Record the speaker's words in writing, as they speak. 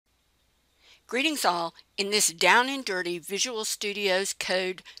Greetings all. In this down and dirty Visual Studio's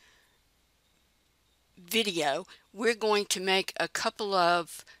Code video, we're going to make a couple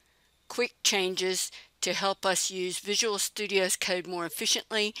of quick changes to help us use Visual Studio's Code more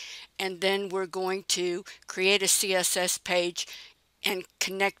efficiently, and then we're going to create a CSS page and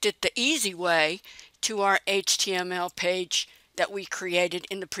connect it the easy way to our HTML page that we created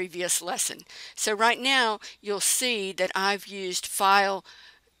in the previous lesson. So right now you'll see that I've used File,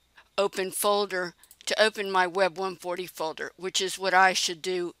 Open Folder to open my Web 140 folder, which is what I should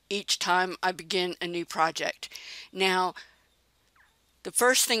do each time I begin a new project. Now, the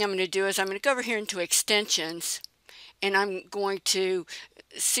first thing I'm going to do is I'm going to go over here into Extensions, and I'm going to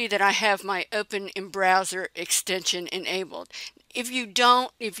see that I have my Open in Browser extension enabled. If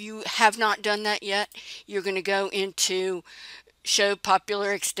you have not done that yet, you're going to go into Show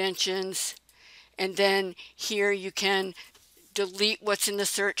Popular Extensions, and then here you can delete what's in the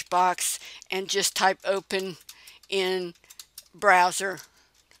search box and just type Open in Browser.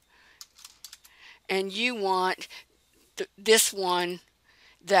 And you want this one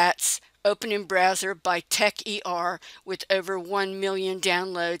that's Open in Browser by TechER with over 1 million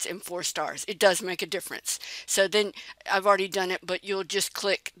downloads and 4 stars. It does make a difference. So then I've already done it, but you'll just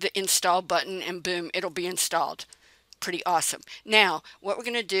click the install button and boom, it'll be installed. Pretty awesome. Now, what we're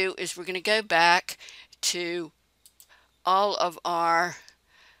going to do is we're going to go back to we're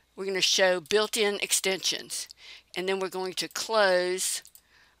going to show built-in extensions, and then we're going to close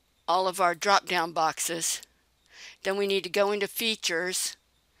all of our drop-down boxes. Then we need to go into Features,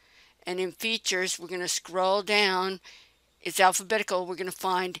 and in Features we're going to scroll down. It's alphabetical. We're going to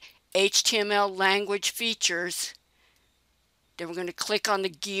find HTML Language Features. Then we're going to click on the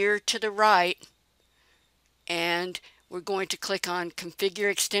gear to the right, and we're going to click on Configure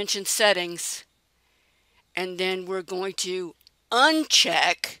Extension Settings, and then we're going to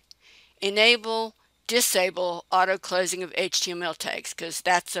uncheck Enable Disable Auto Closing of HTML Tags, because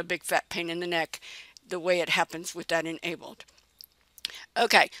that's a big fat pain in the neck the way it happens with that enabled.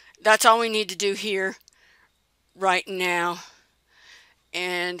 Okay, that's all we need to do here right now,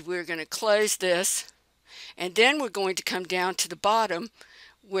 and we're going to close this, and then we're going to come down to the bottom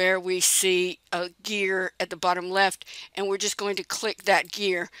where we see a gear at the bottom left, and we're just going to click that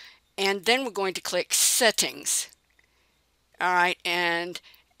gear, and then we're going to click Settings. Alright, and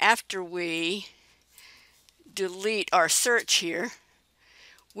after we delete our search here,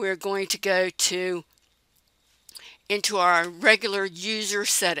 we're going to go into our regular user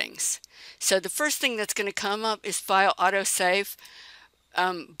settings. So the first thing that's going to come up is File Autosave.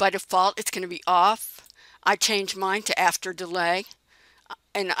 By default, it's going to be off. I changed mine to After Delay,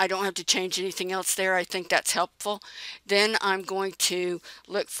 and I don't have to change anything else there. I think that's helpful. Then I'm going to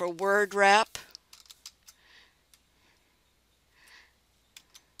look for Word Wrap.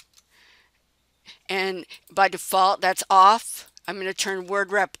 And by default, that's off. I'm going to turn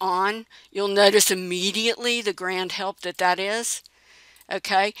Word Wrap on. You'll notice immediately the grand help that is.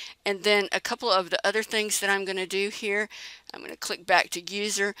 Okay, and then a couple of the other things that I'm going to do here. I'm going to click back to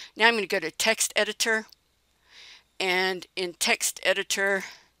User. Now I'm going to go to Text Editor. And in Text Editor,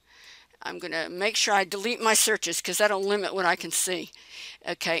 I'm going to make sure I delete my searches because that'll limit what I can see.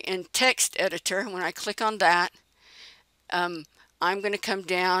 Okay, in Text Editor, when I click on that, I'm going to come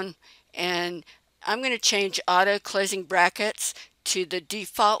down and I'm going to change auto closing brackets to the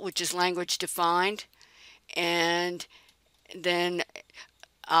default, which is language defined, and then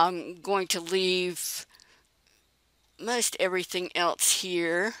I'm going to leave most everything else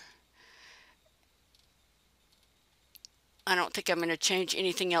here. I don't think I'm going to change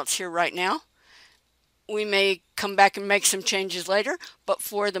anything else here right now. We may come back and make some changes later, but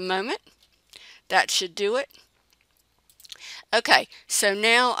for the moment, that should do it. Okay, so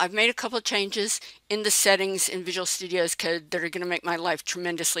now I've made a couple of changes in the settings in Visual Studio's Code that are going to make my life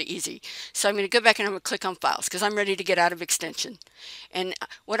tremendously easy. So I'm going to go back and I'm going to click on Files because I'm ready to get out of Extension. And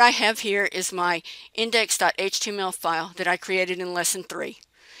what I have here is my index.html file that I created in Lesson 3.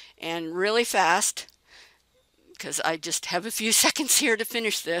 And really fast, because I just have a few seconds here to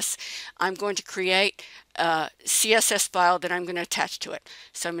finish this, I'm going to create a CSS file that I'm going to attach to it.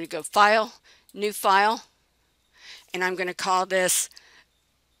 So I'm going to go File, New File, and I'm going to call this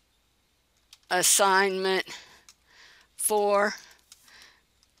Assignment 4.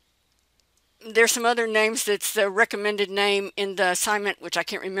 There's some other names that's the recommended name in the assignment, which I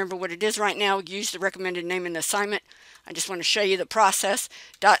can't remember what it is right now. Use the recommended name in the assignment. I just want to show you the process.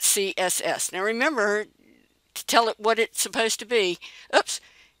 .css. Now remember to tell it what it's supposed to be. Oops,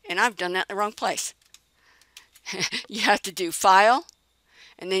 and I've done that in the wrong place. You have to do File,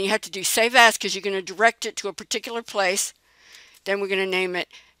 and then you have to do Save As because you're going to direct it to a particular place. Then we're going to name it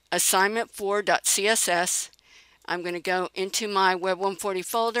assignment4.css. I'm going to go into my Web 140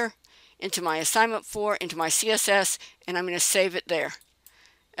 folder, into my assignment 4, into my CSS, and I'm going to save it there.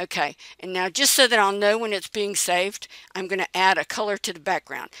 Okay, and now just so that I'll know when it's being saved, I'm going to add a color to the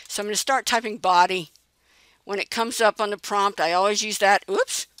background. So I'm going to start typing body. When it comes up on the prompt, I always use that.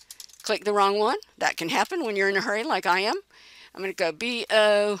 Oops, click the wrong one. That can happen when you're in a hurry like I am. I'm going to go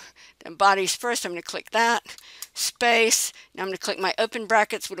BO, then bodies first. I'm going to click that, space. Now I'm going to click my open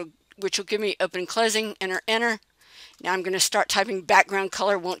brackets, which will give me open and closing, enter, enter. Now I'm going to start typing background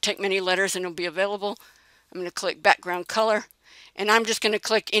color. Won't take many letters and it'll be available. I'm going to click background color. And I'm just going to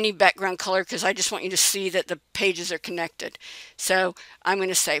click any background color because I just want you to see that the pages are connected. So I'm going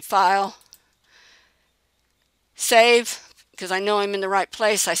to say File, Save, because I know I'm in the right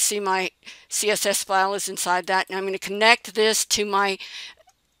place. I see my CSS file is inside that. And I'm going to connect this to my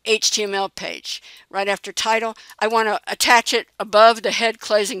HTML page. Right after title, I want to attach it above the head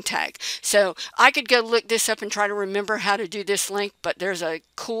closing tag. So I could go look this up and try to remember how to do this link, but there's a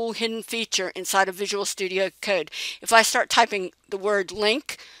cool hidden feature inside of Visual Studio Code. If I start typing the word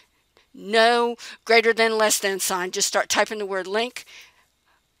link, no greater than less than sign, just start typing the word link,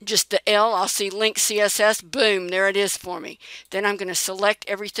 just the L, I'll see link CSS, boom, there it is for me. Then I'm going to select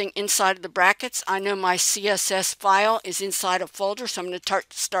everything inside of the brackets. I know my CSS file is inside a folder, so I'm going to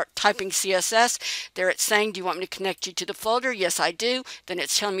start typing CSS. There it's saying, do you want me to connect you to the folder? Yes, I do. Then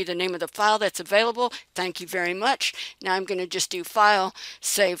it's telling me the name of the file that's available. Thank you very much. Now I'm going to just do File,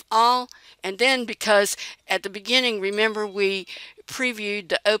 Save All. And then because at the beginning, remember we previewed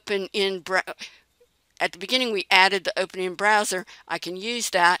the open in browser. At the beginning, we added the open in browser. I can use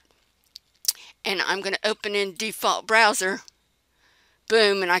that. And I'm going to open in default browser.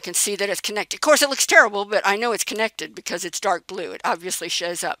 Boom, and I can see that it's connected. Of course, it looks terrible, but I know it's connected because it's dark blue. It obviously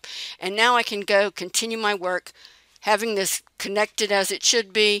shows up. And now I can go continue my work, having this connected as it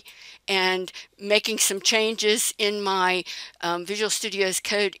should be, and making some changes in my Visual Studio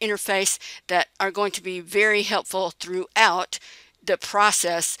Code interface that are going to be very helpful throughout the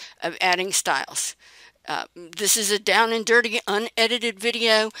process of adding styles. This is a down and dirty, unedited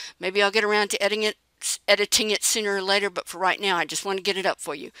video. Maybe I'll get around to editing it sooner or later, but for right now, I just want to get it up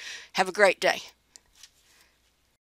for you. Have a great day.